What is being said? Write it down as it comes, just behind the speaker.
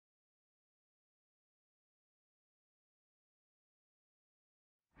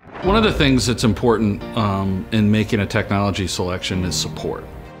One of the things that's important in making a technology selection is support.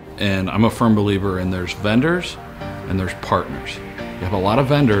 And I'm a firm believer in there's vendors and there's partners. You have a lot of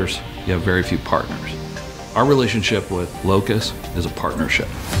vendors, you have very few partners. Our relationship with Locus is a partnership.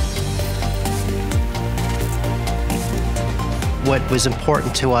 What was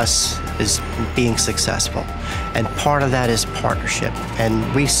important to us is being successful. And part of that is partnership.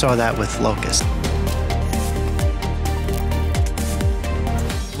 And we saw that with Locus.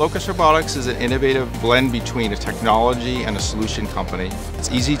 Locus Robotics is an innovative blend between a technology and a solution company.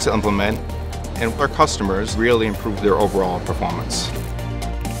 It's easy to implement, and our customers really improve their overall performance.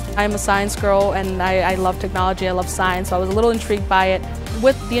 I'm a science girl, and I love technology, I love science, so I was a little intrigued by it.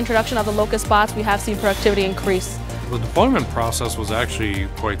 With the introduction of the Locus bots, we have seen productivity increase. The deployment process was actually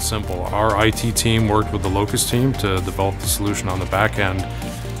quite simple. Our IT team worked with the Locus team to develop the solution on the back end,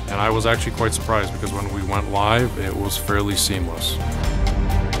 and I was actually quite surprised because when we went live, it was fairly seamless.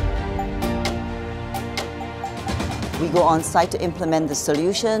 We go on site to implement the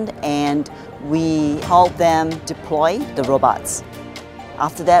solution, and we help them deploy the robots.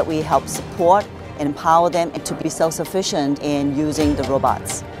 After that, we help support and empower them to be self-sufficient in using the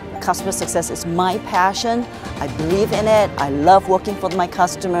robots. Customer success is my passion. I believe in it. I love working for my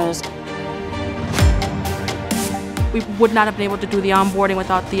customers. We would not have been able to do the onboarding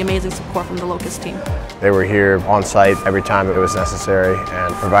without the amazing support from the Locus team. They were here on site every time it was necessary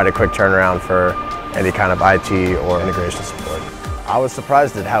and provided quick turnaround for any kind of IT or integration support. I was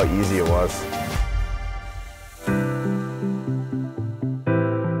surprised at how easy it was.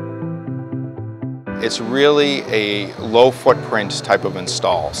 It's really a low footprint type of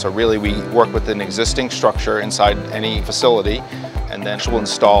install. So really we work with an existing structure inside any facility, and then actual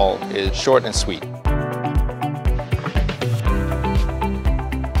install is short and sweet.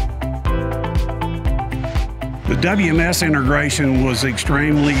 The WMS integration was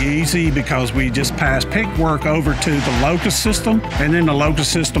extremely easy because we just passed pick work over to the Locus system, and then the Locus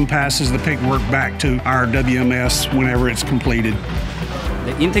system passes the pick work back to our WMS whenever it's completed.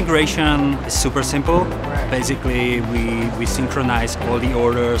 The integration is super simple. Basically, we synchronize all the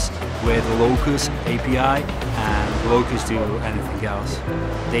orders with Locus API, and Locus do anything else.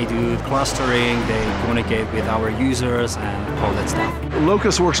 They do clustering, they communicate with our users and all that stuff.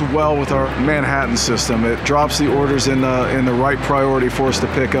 Locus works well with our Manhattan system. It drops the orders in the right priority for us to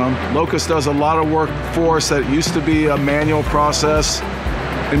pick them. Locus does a lot of work for us that used to be a manual process.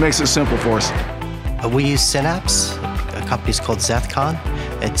 It makes it simple for us. We use Synapse. A company's called Zethcon.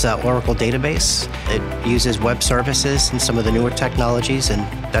 It's an Oracle database. It uses web services and some of the newer technologies, and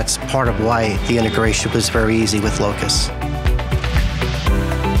that's part of why the integration was very easy with Locus.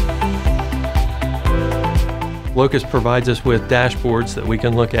 Locus provides us with dashboards that we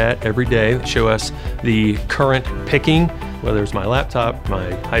can look at every day that show us the current picking, whether it's my laptop,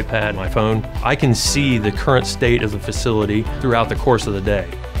 my iPad, my phone. I can see the current state of the facility throughout the course of the day.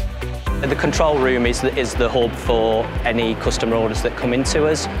 The control room is the hub for any customer orders that come into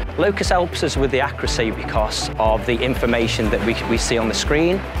us. Locus helps us with the accuracy because of the information that we see on the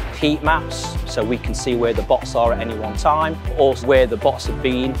screen. Heat maps, so we can see where the bots are at any one time, or where the bots have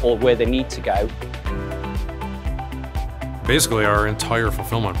been, or where they need to go. Basically, our entire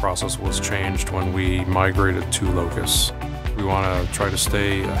fulfillment process was changed when we migrated to Locus. We want to try to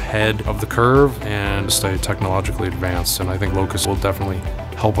stay ahead of the curve and stay technologically advanced, and I think Locus will definitely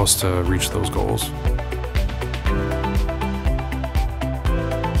help us to reach those goals.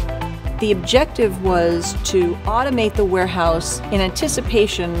 The objective was to automate the warehouse in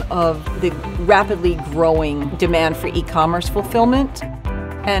anticipation of the rapidly growing demand for e-commerce fulfillment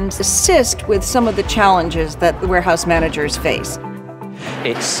and assist with some of the challenges that the warehouse managers face.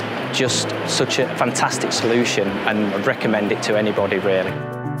 It's just such a fantastic solution, and I'd recommend it to anybody really.